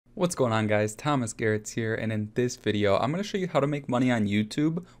What's going on, guys? Thomas Garetz here, and in this video I'm going to show you how to make money on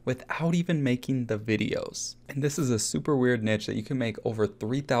YouTube without even making the videos. And this is a super weird niche that you can make over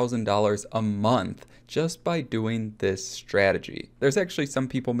 $3,000 a month just by doing this strategy. There's actually some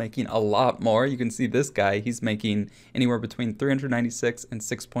people making a lot more. You can see this guy, he's making anywhere between 396 and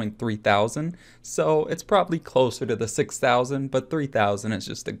 6.3 thousand. So it's probably closer to the 6,000, but 3,000 is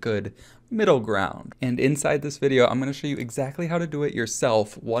just a good middle ground. And inside this video, I'm going to show you exactly how to do it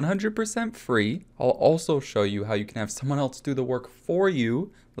yourself, 100% free. I'll also show you how you can have someone else do the work for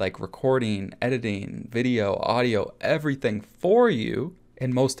you, like recording, editing, video, audio, everything for you.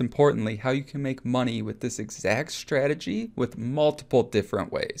 And most importantly, how you can make money with this exact strategy with multiple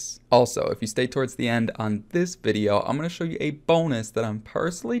different ways. Also, if you stay towards the end on this video, I'm going to show you a bonus that I'm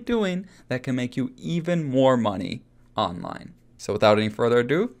personally doing that can make you even more money online. So without any further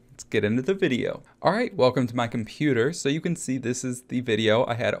ado, let's get into the video. All right, welcome to my computer. So you can see this is the video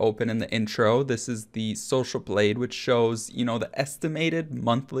I had open in the intro. This is the Social Blade, which shows, the estimated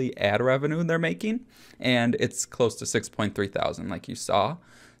monthly ad revenue they're making. And it's close to 6.3 thousand like you saw.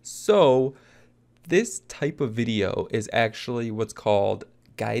 So this type of video is actually what's called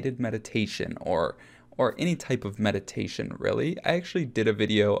guided meditation or any type of meditation, really. I actually did a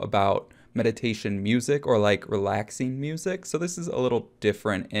video about meditation music or like relaxing music. So this is a little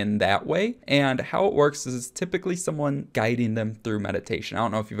different in that way. And how it works is it's typically someone guiding them through meditation. I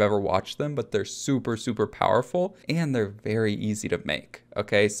don't know if you've ever watched them, but they're super, super powerful and they're very easy to make.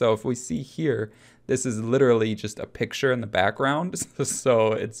 Okay, so if we see here, this is literally just a picture in the background,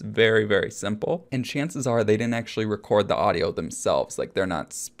 so it's very, very simple. And chances are they didn't actually record the audio themselves, like they're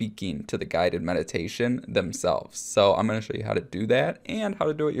not speaking to the guided meditation themselves. So I'm going to show you how to do that and how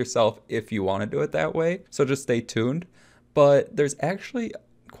to do it yourself if you want to do it that way. So just stay tuned. But there's actually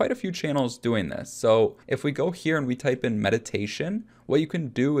quite a few channels doing this. So if we go here and we type in meditation, what you can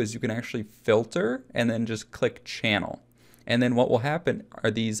do is you can actually filter and then just click channel. And then what will happen are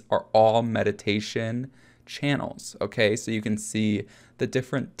these are all meditation channels, okay? So you can see the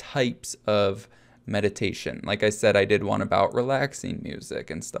different types of meditation. Like I said, I did one about relaxing music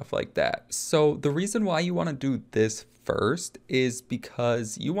and stuff like that. So the reason why you want to do this first is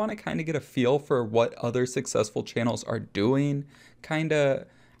because you want to kind of get a feel for what other successful channels are doing, kind of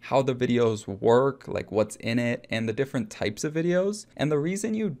how the videos work, like what's in it, and the different types of videos. And the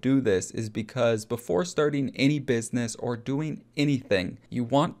reason you do this is because before starting any business or doing anything, you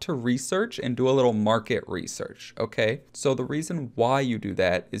want to research and do a little market research, okay? So the reason why you do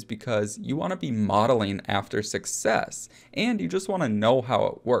that is because you want to be modeling after success, and you just want to know how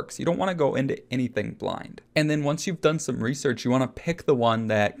it works. You don't want to go into anything blind. And then once you've done some research, you want to pick the one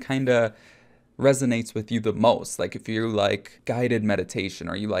that kind of resonates with you the most. Like if you like guided meditation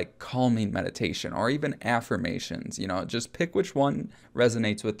or you like calming meditation or even affirmations, just pick which one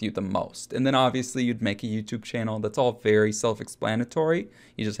resonates with you the most. And then obviously you'd make a YouTube channel. That's all very self-explanatory.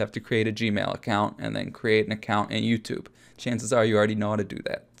 You just have to create a Gmail account and then create an account in YouTube. Chances are you already know how to do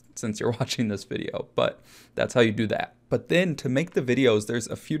that since you're watching this video, but that's how you do that. But then to make the videos, there's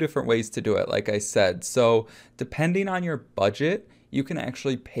a few different ways to do it, like I said. So depending on your budget, you can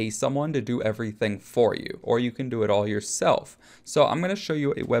actually pay someone to do everything for you, or you can do it all yourself. So I'm going to show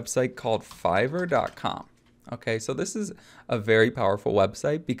you a website called Fiverr.com. Okay, so this is a very powerful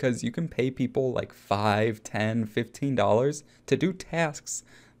website because you can pay people like $5, $10, $15 to do tasks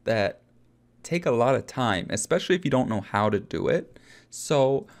that take a lot of time, especially if you don't know how to do it.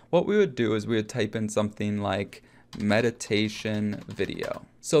 So what we would do is we would type in something like meditation video.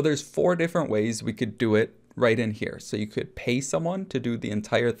 So there's 4 different ways we could do it right in here. So you could pay someone to do the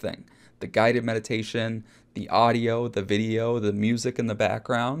entire thing. The guided meditation, the audio, the video, the music in the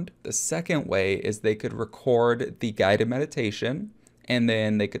background. The second way is they could record the guided meditation and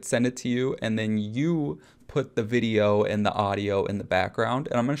then they could send it to you and then you put the video and the audio in the background.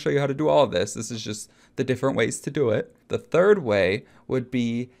 And I'm going to show you how to do all of this. This is just the different ways to do it. The third way would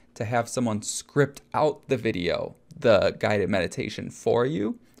be to have someone script out the video, the guided meditation for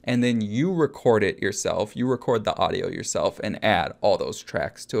you. And then you record it yourself, you record the audio yourself and add all those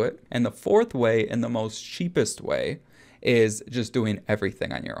tracks to it. And the fourth way and the most cheapest way is just doing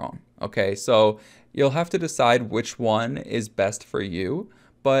everything on your own. Okay, so you'll have to decide which one is best for you,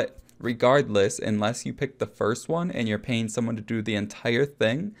 but regardless, unless you pick the first one and you're paying someone to do the entire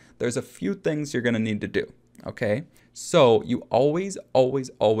thing, there's a few things you're gonna need to do. Okay, so you always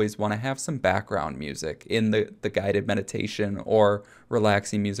want to have some background music in the guided meditation or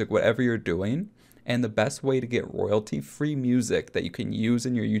relaxing music, whatever you're doing. And the best way to get royalty-free music that you can use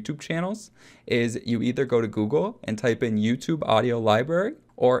in your YouTube channels is you either go to Google and type in YouTube Audio Library,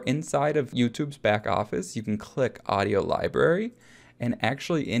 or inside of YouTube's back office, you can click Audio Library And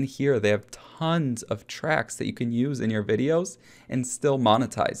actually in here, they have tons of tracks that you can use in your videos and still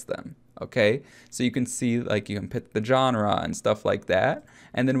monetize them. Okay, so you can see like you can pick the genre and stuff like that.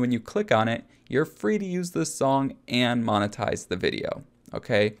 And then when you click on it, you're free to use this song and monetize the video.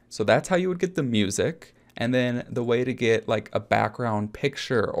 Okay, so that's how you would get the music. And then the way to get like a background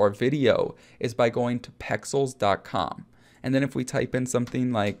picture or video is by going to pexels.com. And then if we type in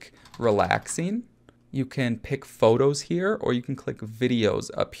something like relaxing, you can pick photos here, or you can click videos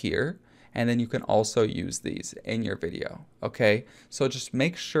up here. And then you can also use these in your video. Okay, so just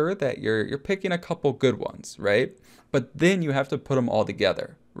make sure that you're picking a couple good ones, right? But then you have to put them all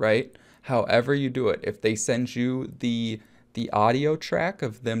together, right? However you do it. If they send you the audio track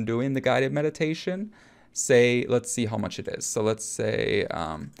of them doing the guided meditation, say, let's see how much it is. So let's say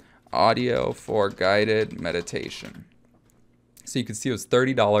audio for guided meditation. So you can see it was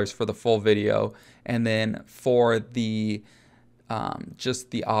 $30 for the full video. And then for the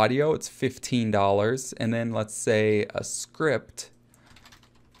just the audio, it's $15. And then let's say a script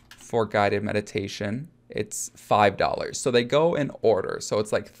for guided meditation, it's $5. So they go in order. So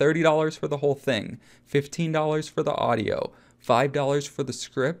it's like $30 for the whole thing, $15 for the audio, $5 for the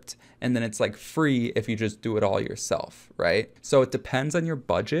script, and then it's like free if you just do it all yourself, right? So it depends on your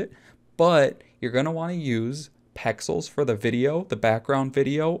budget, but you're gonna wanna use Pexels for the video, the background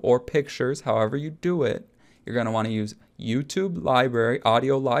video, or pictures, however you do it. You're gonna wanna use YouTube library,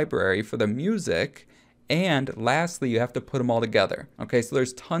 audio library for the music, and lastly, you have to put them all together. Okay, so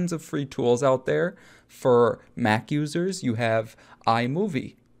there's tons of free tools out there. For Mac users, you have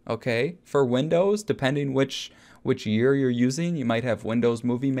iMovie. Okay, for Windows, depending which year you're using, you might have Windows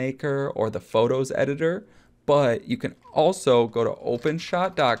Movie Maker or the Photos Editor. But you can also go to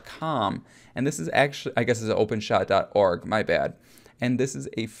openshot.com, and this is actually, I guess it's openshot.org, my bad. And this is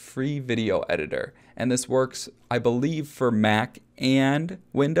a free video editor. And this works, I believe, for Mac and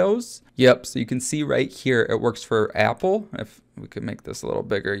Windows. Yep, so you can see right here, it works for Apple. If we could make this a little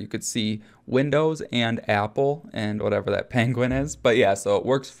bigger, you could see Windows and Apple and whatever that penguin is. But yeah, so it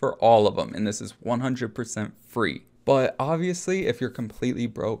works for all of them, and this is 100% free. But obviously, if you're completely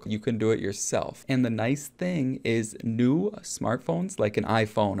broke, you can do it yourself. And the nice thing is new smartphones like an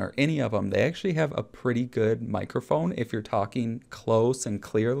iPhone or any of them, they actually have a pretty good microphone if you're talking close and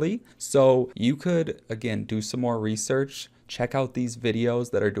clearly. So you could, again, do some more research, check out these videos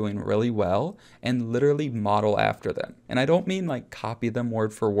that are doing really well, and literally model after them. And I don't mean like copy them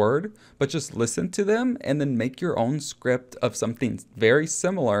word for word, but just listen to them and then make your own script of something very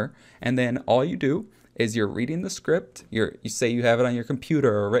similar. And then all you do is you're reading the script, you say you have it on your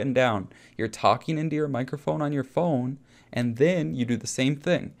computer or written down, you're talking into your microphone on your phone, and then you do the same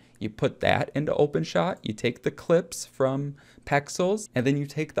thing. You put that into OpenShot, you take the clips from Pexels, and then you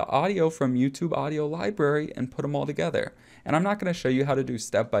take the audio from YouTube Audio Library and put them all together. And I'm not going to show you how to do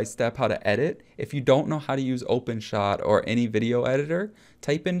step-by-step how to edit. If you don't know how to use OpenShot or any video editor,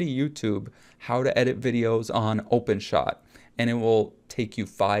 type into YouTube how to edit videos on OpenShot, and it will take you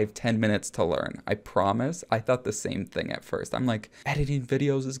 5-10 minutes to learn. I promise. I thought the same thing at first. I'm like, editing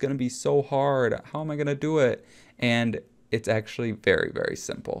videos is going to be so hard. How am I going to do it? And it's actually very, very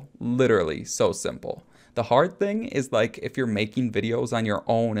simple. Literally so simple. The hard thing is like if you're making videos on your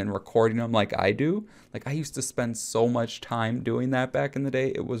own and recording them like I do, like I used to spend so much time doing that back in the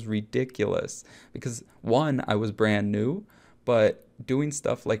day. It was ridiculous because one, I was brand new, but doing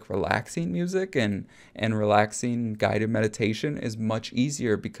stuff like relaxing music and relaxing guided meditation is much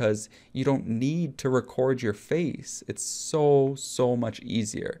easier because you don't need to record your face. It's so much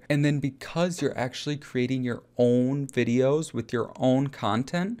easier. And then because you're actually creating your own videos with your own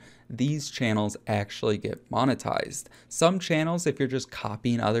content, these channels actually get monetized. Some channels, if you're just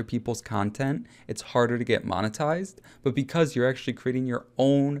copying other people's content, it's harder to get monetized. But because you're actually creating your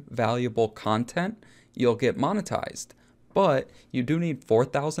own valuable content, you'll get monetized. But you do need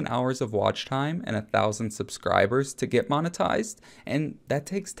 4,000 hours of watch time and 1,000 subscribers to get monetized, and that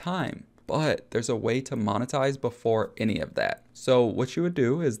takes time. But there's a way to monetize before any of that. So what you would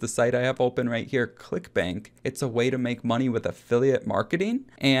do is the site I have open right here, ClickBank. It's a way to make money with affiliate marketing,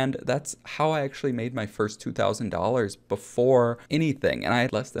 and that's how I actually made my first $2,000 before anything. And I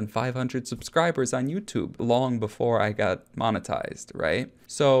had less than 500 subscribers on YouTube long before I got monetized, right?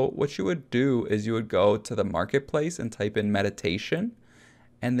 So what you would do is you would go to the marketplace and type in meditation.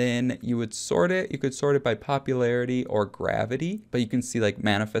 And then you would sort it. You could sort it by popularity or gravity, but you can see like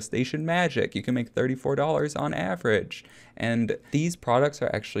manifestation magic. You can make $34 on average. And these products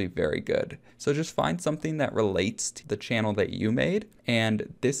are actually very good. So just find something that relates to the channel that you made.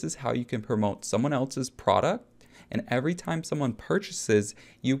 And this is how you can promote someone else's product. And every time someone purchases,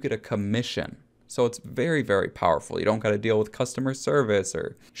 you get a commission. So it's very, very powerful. You don't got to deal with customer service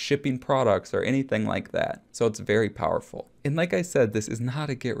or shipping products or anything like that. So it's very powerful. And like I said, this is not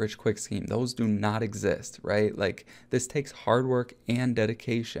a get rich quick scheme. Those do not exist, right? Like this takes hard work and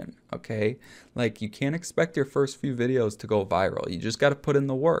dedication, okay? Like you can't expect your first few videos to go viral. You just got to put in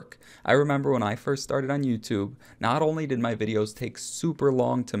the work. I remember when I first started on YouTube, not only did my videos take super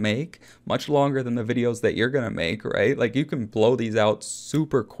long to make, much longer than the videos that you're going to make, right? Like you can blow these out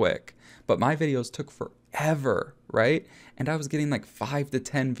super quick, but my videos took forever, right? And I was getting like 5 to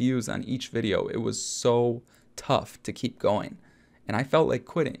 10 views on each video. It was so tough to keep going. And I felt like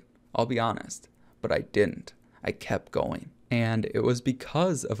quitting, I'll be honest, but I didn't. I kept going. And it was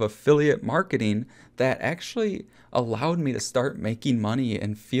because of affiliate marketing that actually allowed me to start making money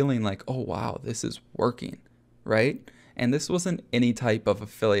and feeling like, oh wow, this is working, right? And this wasn't any type of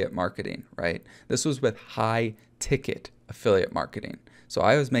affiliate marketing, right? This was with high ticket affiliate marketing. So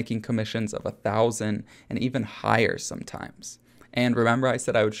I was making commissions of 1,000 and even higher sometimes. And remember I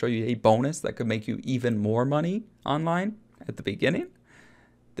said I would show you a bonus that could make you even more money online at the beginning?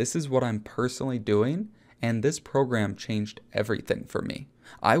 This is what I'm personally doing, and this program changed everything for me.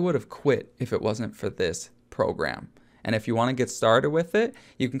 I would have quit if it wasn't for this program. And if you want to get started with it,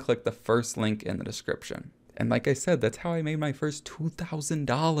 you can click the first link in the description. And like I said, that's how I made my first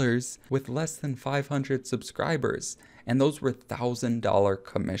 $2,000 with less than 500 subscribers. And those were $1,000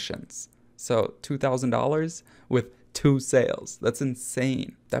 commissions. So $2,000 with 2 sales. That's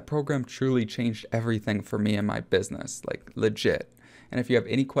insane. That program truly changed everything for me and my business, like legit. And if you have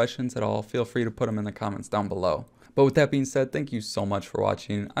any questions at all, feel free to put them in the comments down below. But with that being said, thank you so much for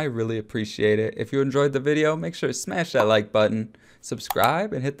watching. I really appreciate it. If you enjoyed the video, make sure to smash that like button,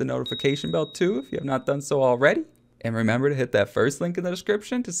 subscribe, and hit the notification bell too if you have not done so already. And remember to hit that first link in the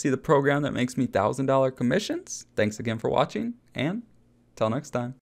description to see the program that makes me $1,000 commissions. Thanks again for watching, and till next time.